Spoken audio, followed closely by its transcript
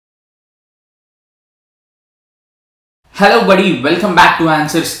Hello buddy, welcome back to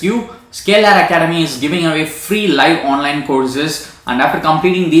answersQ. Scalar Academy is giving away free live online courses, and after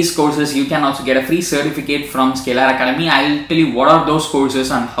completing these courses you can also get a free certificate from Scalar Academy. I'll tell you what are those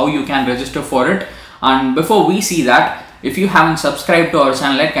courses and how you can register for it. And before we see that, if you haven't subscribed to our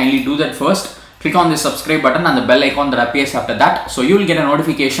channel yet, kindly do that first. Click on the subscribe button and the bell icon that appears after that, so you will get a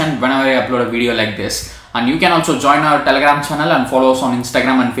notification whenever I upload a video like this. And you can also join our Telegram channel and follow us on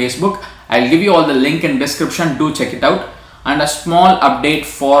Instagram and Facebook. I'll give you all the link in description. Do check it out. And a small update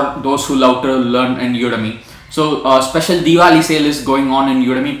for those who love to learn in Udemy. So a special Diwali sale is going on in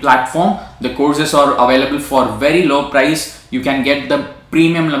Udemy platform. The courses are available for very low price. You can get the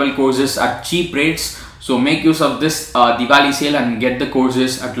premium level courses at cheap rates. So make use of this Diwali sale and get the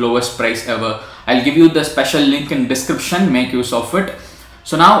courses at lowest price ever. I'll give you the special link in description. Make use of it.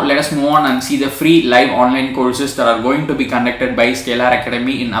 So now let us move on and see the free live online courses that are going to be conducted by Scalar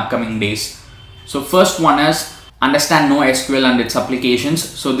Academy in upcoming days. So first one is Understand NoSQL and its applications.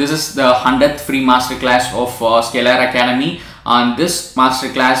 So this is the 100th free masterclass of Scalar Academy, and this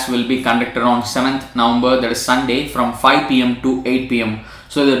masterclass will be conducted on 7th November, that is Sunday, from 5 p.m. to 8 p.m.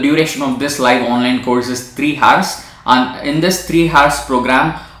 So the duration of this live online course is 3 hours, and in this 3 hours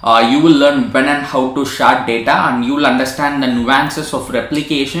program you will learn when and how to shard data, and you will understand the nuances of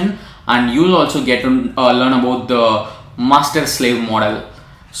replication, and you will also get to learn about the master-slave model.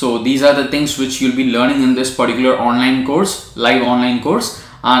 So these are the things which you'll be learning in this particular online course, live online course,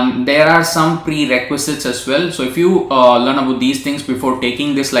 and there are some prerequisites as well. So if you learn about these things before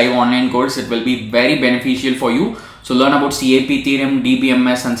taking this live online course, it will be very beneficial for you. So learn about CAP theorem,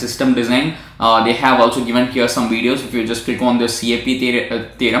 DBMS and system design. They have also given here some videos. If you just click on the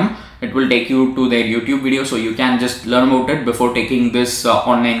CAP theorem, it will take you to their YouTube video, so you can just learn about it before taking this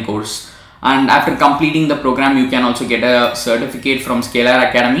online course. And after completing the program, you can also get a certificate from Scalar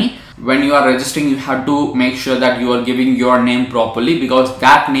Academy. When you are registering, you have to make sure that you are giving your name properly, because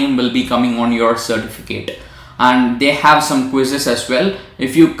that name will be coming on your certificate. And they have some quizzes as well.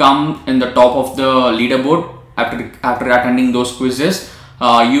 If you come in the top of the leaderboard after attending those quizzes,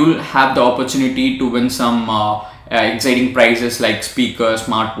 you'll have the opportunity to win some exciting prizes like speaker,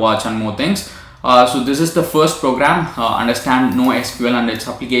 smartwatch and more things. So this is the first program, Understand NoSQL and its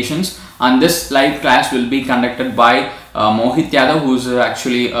applications, and this live class will be conducted by Mohit Yadav, who is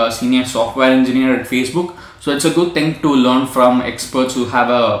actually a senior software engineer at Facebook. So it's a good thing to learn from experts who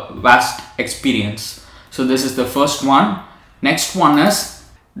have a vast experience. So this is the first one. Next one is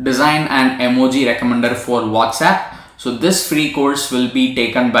Design an Emoji Recommender for WhatsApp. So this free course will be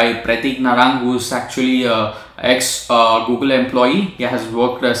taken by Pratik Narang, who is actually a ex-Google employee. He has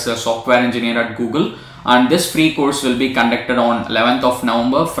worked as a software engineer at Google, and this free course will be conducted on 11th of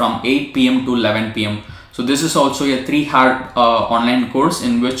November from 8 p.m. to 11 p.m. So this is also a 3-hour online course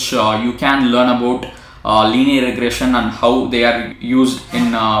in which you can learn about linear regression and how they are used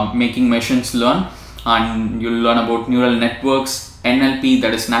in making machines learn, and you'll learn about neural networks, NLP,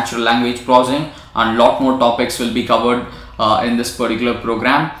 that is natural language processing, and lot more topics will be covered in this particular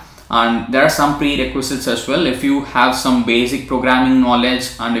program. And there are some prerequisites as well. If you have some basic programming knowledge,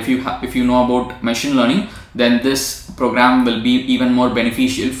 and if you know about machine learning, then this program will be even more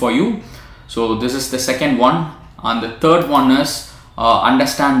beneficial for you. So this is the second one. And the third one is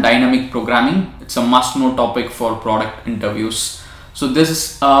Understand Dynamic Programming. It's a must-know topic for product interviews. So this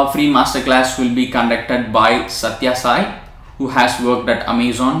is a free masterclass will be conducted by Satya Sai, who has worked at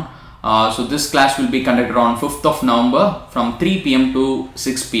Amazon. So this class will be conducted on 5th of November from 3 p.m. to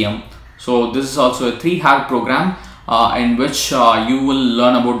 6 p.m. So this is also a 3-hour program in which you will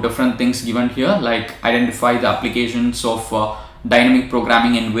learn about different things given here, like identify the applications of dynamic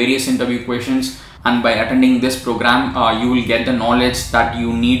programming in various interview questions. And by attending this program, you will get the knowledge that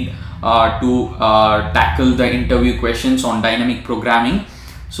you need to tackle the interview questions on dynamic programming.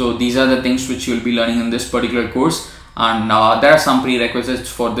 So these are the things which you will be learning in this particular course. And there are some prerequisites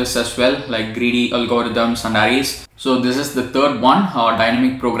for this as well, like greedy algorithms and arrays. So this is the third one,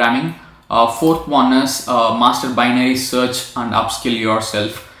 dynamic programming. Fourth one is master binary search and upskill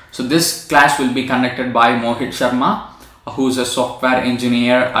yourself. So this class will be conducted by Mohit Sharma, who is a software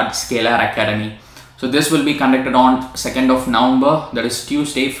engineer at Scalar Academy. So this will be conducted on 2nd of November, that is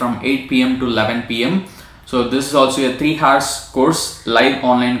Tuesday, from 8 p.m. to 11 p.m. So this is also a 3-hour course, live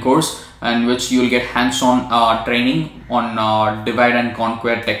online course, in which you will get hands-on training on divide and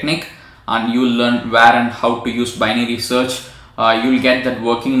conquer technique, and you will learn where and how to use binary search. You will get that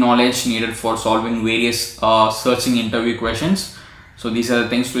working knowledge needed for solving various searching interview questions. So these are the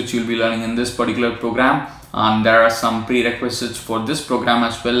things which you will be learning in this particular program, and there are some prerequisites for this program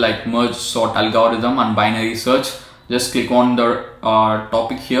as well, like merge sort algorithm and binary search. Just click on the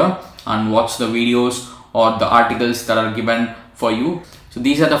topic here and watch the videos or the articles that are given for you. So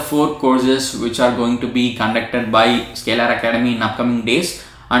these are the 4 courses which are going to be conducted by Scalar Academy in upcoming days.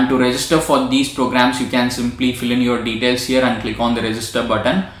 And to register for these programs, you can simply fill in your details here and click on the register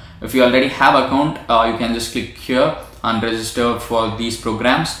button. If you already have account, you can just click here and register for these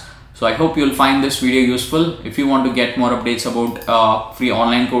programs. So I hope you'll find this video useful. If you want to get more updates about free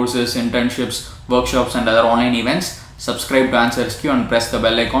online courses, internships, workshops and other online events, subscribe to answersQ and press the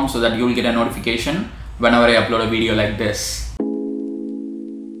bell icon so that you'll get a notification whenever I upload a video like this.